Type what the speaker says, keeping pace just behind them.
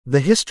The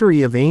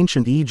history of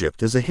ancient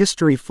Egypt is a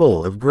history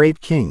full of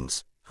great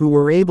kings, who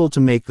were able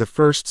to make the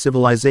first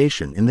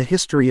civilization in the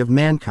history of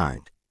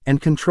mankind, and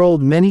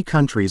controlled many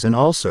countries and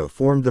also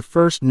formed the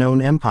first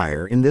known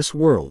empire in this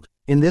world.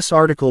 In this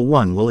article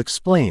 1 will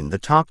explain the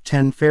top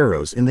 10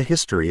 pharaohs in the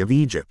history of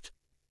Egypt.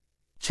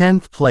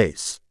 10th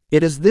place.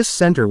 It is this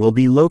center will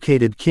be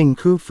located King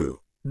Khufu,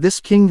 this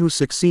king who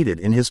succeeded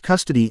in his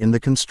custody in the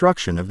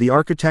construction of the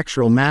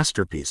architectural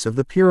masterpiece of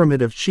the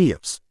Pyramid of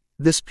Cheops,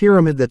 this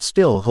pyramid that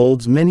still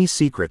holds many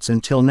secrets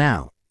until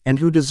now, and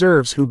who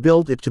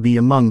built it to be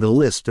among the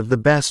list of the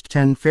best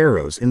 10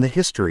 pharaohs in the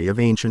history of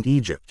ancient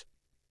Egypt.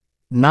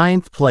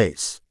 9th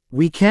place.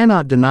 We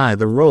cannot deny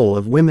the role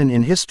of women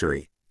in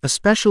history,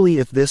 especially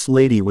if this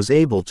lady was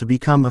able to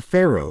become a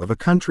pharaoh of a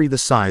country the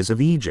size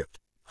of Egypt.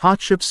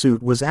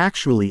 Hatshepsut was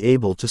actually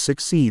able to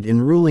succeed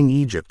in ruling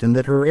Egypt, and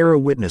that her era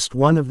witnessed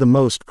one of the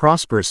most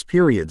prosperous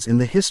periods in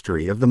the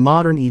history of the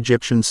modern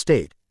Egyptian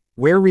state,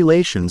 where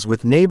relations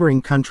with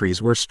neighboring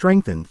countries were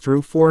strengthened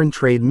through foreign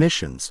trade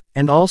missions,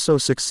 and also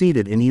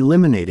succeeded in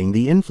eliminating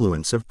the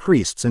influence of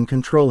priests and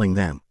controlling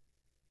them.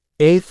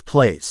 8th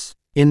place.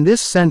 In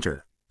this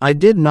center, I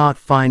did not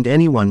find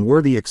anyone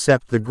worthy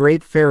except the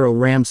great pharaoh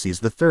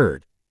Ramses III,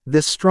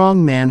 this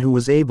strong man who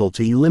was able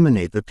to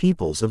eliminate the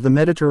peoples of the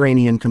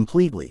Mediterranean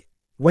completely,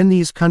 when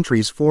these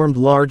countries formed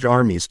large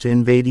armies to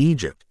invade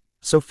Egypt.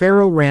 So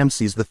Pharaoh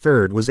Ramses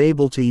III was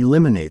able to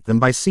eliminate them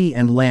by sea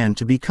and land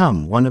to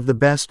become one of the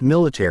best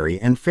military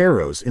and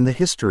pharaohs in the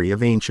history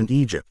of ancient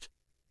Egypt.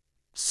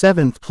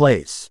 7th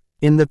place.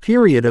 In the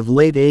period of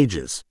late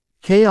ages,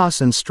 chaos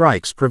and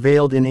strikes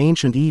prevailed in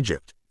ancient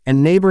Egypt,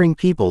 and neighboring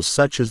peoples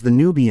such as the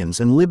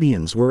Nubians and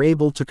Libyans were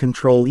able to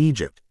control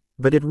Egypt,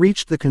 but it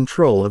reached the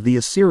control of the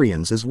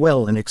Assyrians as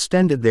well and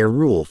extended their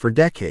rule for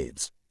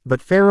decades. But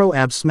Pharaoh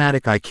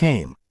Absmatic I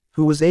came,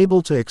 who was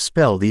able to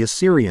expel the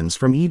Assyrians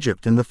from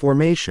Egypt in the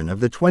formation of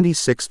the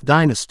 26th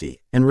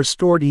dynasty, and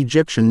restored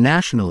Egyptian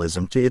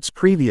nationalism to its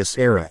previous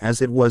era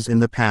as it was in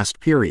the past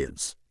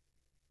periods.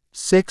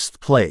 6th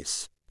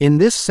place. In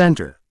this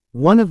center,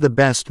 one of the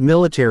best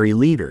military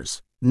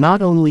leaders,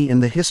 not only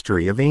in the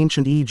history of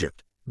ancient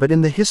Egypt, but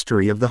in the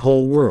history of the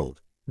whole world,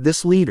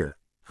 this leader,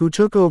 who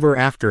took over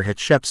after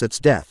Hatshepsut's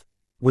death,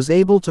 was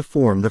able to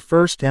form the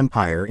first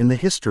empire in the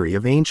history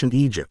of ancient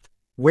Egypt,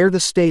 where the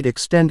state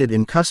extended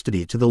in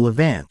custody to the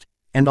Levant,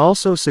 and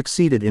also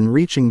succeeded in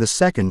reaching the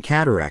Second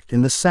Cataract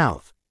in the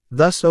south,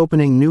 thus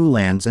opening new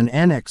lands and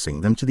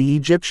annexing them to the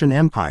Egyptian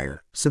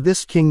Empire, so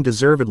this king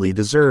deservedly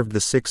deserved the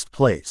 6th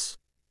place.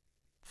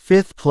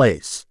 5th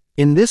place.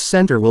 In this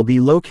center will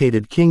be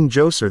located King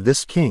Djoser,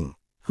 this king,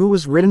 who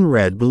was written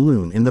red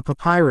balloon in the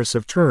papyrus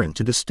of Turin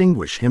to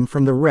distinguish him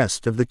from the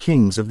rest of the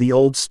kings of the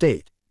old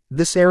state.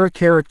 This era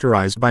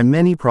characterized by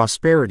many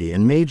prosperity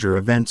and major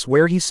events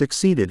where he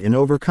succeeded in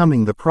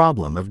overcoming the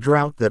problem of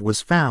drought that was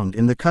found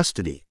in the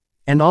custody,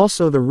 and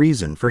also the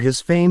reason for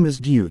his fame is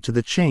due to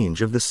the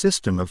change of the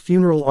system of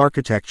funeral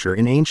architecture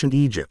in ancient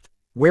Egypt,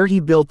 where he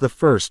built the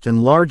first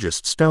and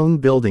largest stone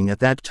building at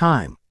that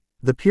time,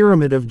 the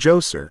Pyramid of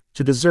Djoser,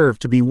 to deserve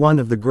to be one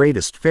of the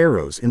greatest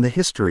pharaohs in the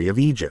history of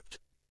Egypt.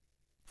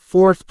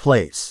 4th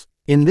place.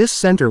 In this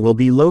center will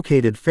be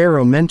located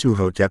Pharaoh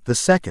Mentuhotep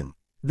II,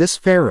 this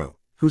pharaoh,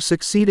 who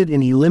succeeded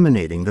in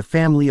eliminating the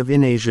family of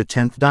Inasia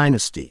 10th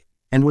dynasty,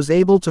 and was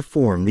able to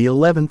form the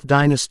 11th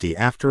dynasty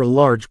after a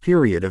large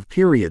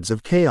periods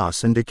of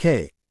chaos and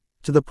decay,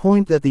 to the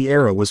point that the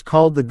era was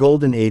called the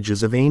Golden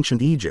Ages of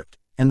ancient Egypt,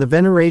 and the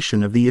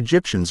veneration of the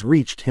Egyptians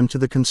reached him to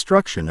the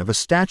construction of a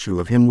statue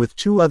of him with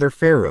 2 other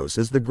pharaohs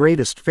as the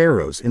greatest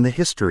pharaohs in the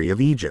history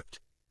of Egypt.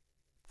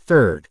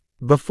 3rd.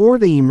 Before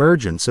the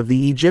emergence of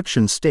the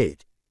Egyptian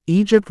state,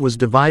 Egypt was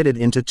divided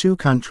into 2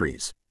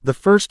 countries, the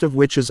first of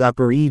which is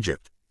Upper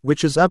Egypt,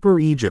 which is Upper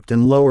Egypt,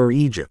 and Lower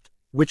Egypt,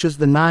 which is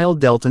the Nile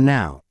Delta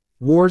now.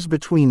 Wars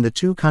between the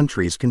 2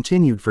 countries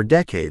continued for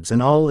decades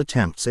and all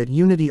attempts at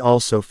unity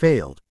also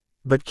failed.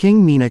 But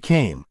King Mena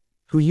came,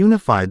 who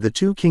unified the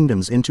 2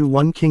 kingdoms into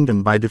one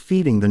kingdom by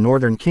defeating the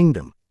northern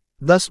kingdom,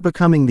 thus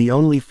becoming the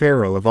only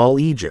pharaoh of all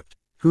Egypt,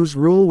 whose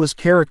rule was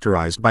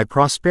characterized by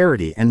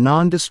prosperity and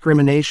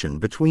non-discrimination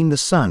between the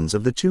sons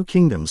of the 2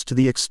 kingdoms to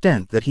the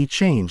extent that he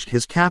changed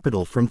his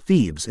capital from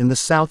Thebes in the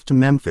south to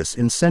Memphis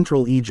in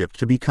central Egypt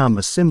to become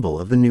a symbol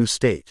of the new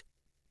state.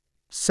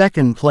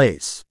 2nd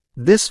place.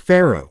 This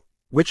pharaoh,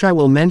 which I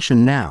will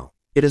mention now,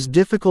 it is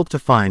difficult to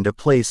find a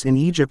place in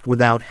Egypt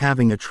without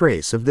having a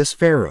trace of this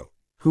pharaoh,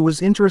 who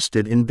was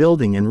interested in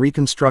building and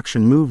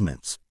reconstruction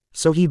movements,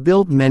 so he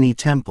built many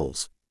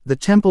temples, the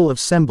Temple of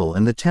Sembil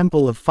and the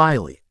Temple of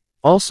Philae,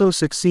 also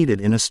succeeded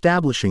in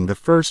establishing the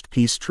first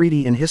peace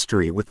treaty in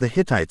history with the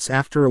Hittites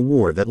after a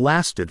war that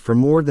lasted for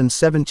more than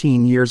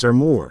 17 years or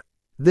more.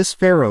 This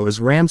pharaoh is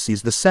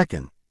Ramses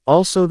II.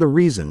 Also the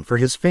reason for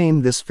his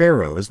fame, this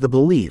pharaoh is the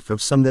belief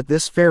of some that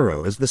this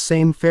pharaoh is the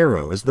same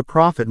pharaoh as the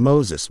prophet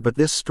Moses, but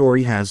this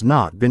story has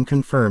not been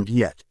confirmed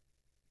yet.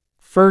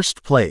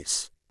 1st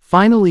place.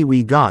 Finally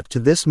we got to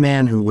this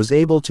man who was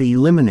able to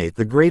eliminate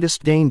the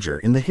greatest danger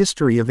in the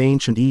history of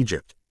ancient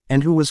Egypt,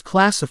 and who was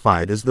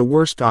classified as the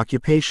worst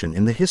occupation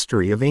in the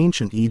history of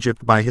ancient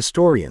Egypt by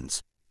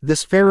historians.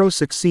 This pharaoh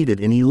succeeded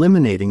in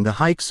eliminating the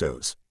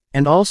Hyksos,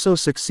 and also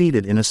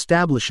succeeded in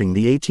establishing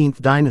the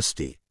 18th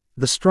dynasty,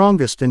 the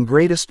strongest and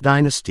greatest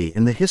dynasty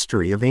in the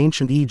history of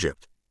ancient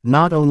Egypt.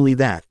 Not only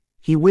that,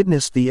 he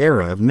witnessed the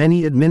era of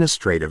many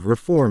administrative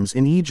reforms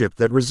in Egypt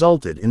that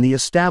resulted in the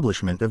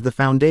establishment of the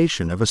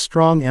foundation of a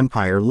strong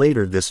empire.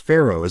 Later, this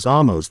pharaoh is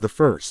Ahmose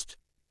I.